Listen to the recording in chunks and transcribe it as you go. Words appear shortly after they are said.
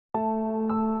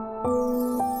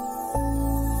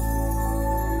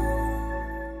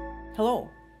Hello,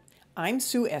 I'm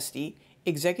Sue Estey,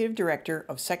 Executive Director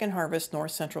of Second Harvest North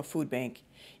Central Food Bank,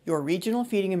 your regional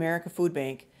Feeding America food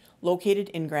bank located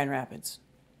in Grand Rapids.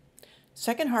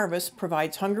 Second Harvest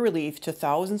provides hunger relief to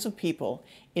thousands of people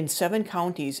in 7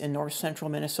 counties in north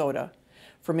central Minnesota,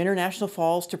 from International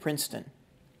Falls to Princeton.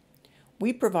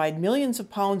 We provide millions of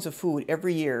pounds of food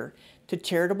every year to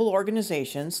charitable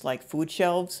organizations like food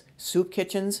shelves, soup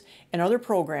kitchens, and other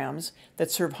programs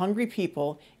that serve hungry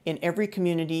people in every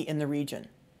community in the region.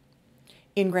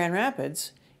 In Grand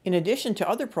Rapids, in addition to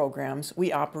other programs,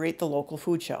 we operate the local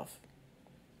food shelf.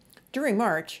 During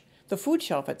March, the food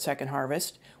shelf at Second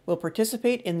Harvest will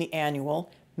participate in the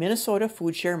annual Minnesota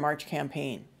FoodShare March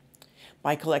campaign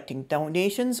by collecting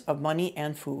donations of money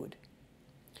and food.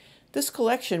 This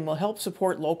collection will help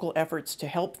support local efforts to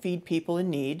help feed people in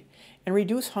need and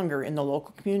reduce hunger in the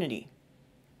local community.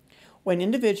 When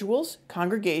individuals,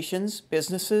 congregations,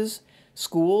 businesses,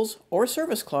 schools, or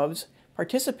service clubs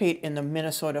participate in the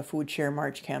Minnesota FoodShare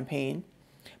March campaign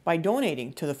by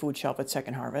donating to the food shelf at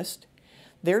Second Harvest,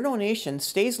 their donation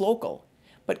stays local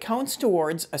but counts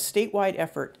towards a statewide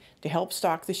effort to help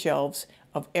stock the shelves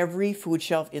of every food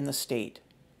shelf in the state.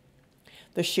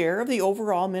 The share of the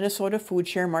overall Minnesota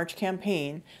FoodShare March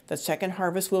campaign that Second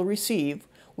Harvest will receive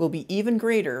will be even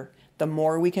greater the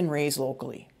more we can raise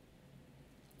locally.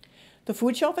 The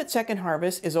food shelf at Second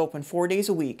Harvest is open 4 days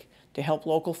a week to help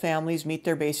local families meet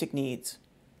their basic needs.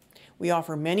 We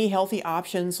offer many healthy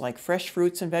options like fresh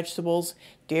fruits and vegetables,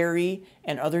 dairy,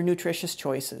 and other nutritious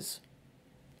choices.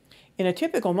 In a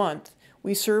typical month,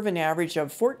 we serve an average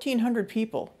of 1,400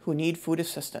 people who need food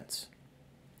assistance.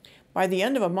 By the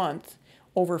end of a month,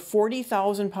 over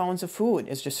 40,000 pounds of food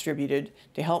is distributed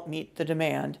to help meet the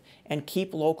demand and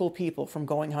keep local people from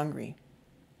going hungry.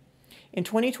 In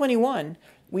 2021,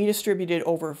 we distributed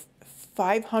over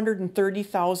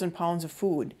 530,000 pounds of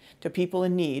food to people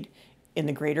in need in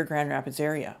the greater Grand Rapids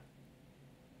area.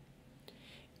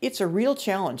 It's a real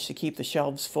challenge to keep the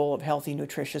shelves full of healthy,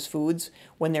 nutritious foods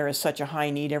when there is such a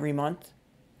high need every month.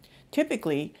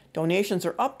 Typically, donations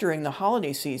are up during the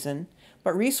holiday season,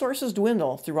 but resources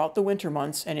dwindle throughout the winter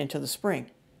months and into the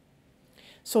spring.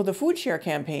 So the Food Share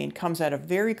campaign comes at a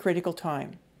very critical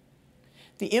time.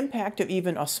 The impact of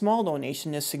even a small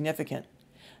donation is significant,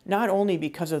 not only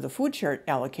because of the Food Share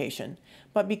allocation,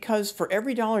 but because for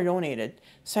every dollar donated,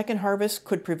 Second Harvest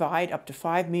could provide up to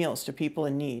 5 meals to people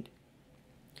in need.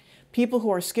 People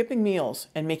who are skipping meals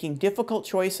and making difficult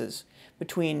choices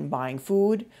between buying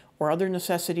food or other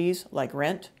necessities like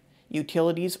rent,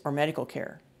 utilities, or medical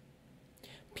care.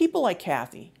 People like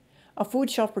Kathy, a food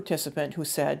shelf participant who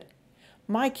said,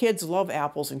 "My kids love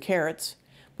apples and carrots,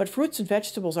 but fruits and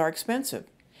vegetables are expensive.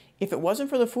 If it wasn't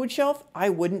for the food shelf, I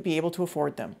wouldn't be able to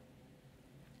afford them."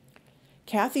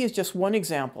 Kathy is just one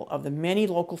example of the many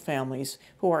local families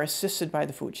who are assisted by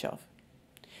the food shelf.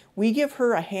 We give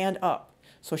her a hand up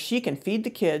so she can feed the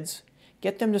kids,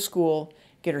 get them to school,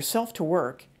 get herself to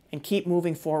work, and keep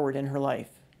moving forward in her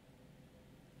life.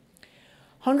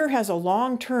 Hunger has a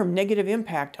long-term negative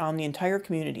impact on the entire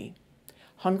community.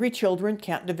 Hungry children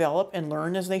can't develop and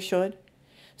learn as they should.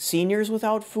 Seniors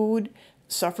without food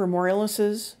suffer more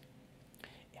illnesses.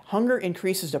 Hunger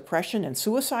increases depression and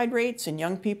suicide rates in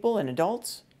young people and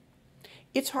adults.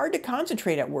 It's hard to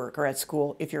concentrate at work or at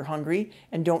school if you're hungry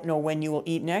and don't know when you will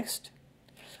eat next.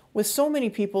 With so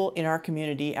many people in our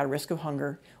community at risk of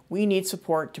hunger, we need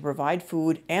support to provide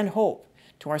food and hope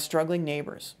to our struggling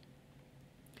neighbors.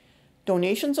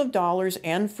 Donations of dollars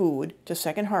and food to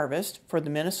Second Harvest for the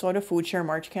Minnesota FoodShare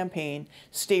March campaign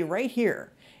stay right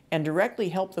here and directly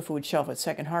help the food shelf at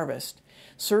Second Harvest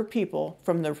serve people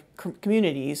from the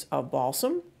communities of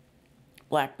Balsam,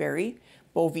 Blackberry,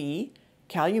 Bovee,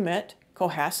 Calumet,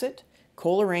 Cohasset,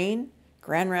 Coleraine,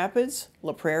 Grand Rapids,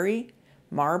 La Prairie,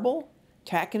 Marble,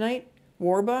 Taconite,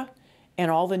 Warba, and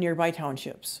all the nearby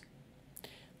townships.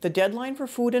 The deadline for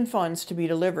food and funds to be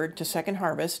delivered to Second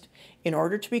Harvest in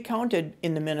order to be counted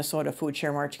in the Minnesota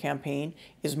FoodShare March campaign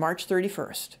is March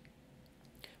 31st.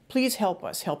 Please help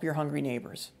us help your hungry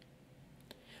neighbors.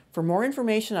 For more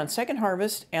information on Second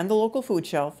Harvest and the local food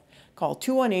shelf, call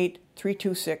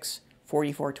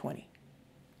 218-326-4420.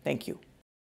 Thank you.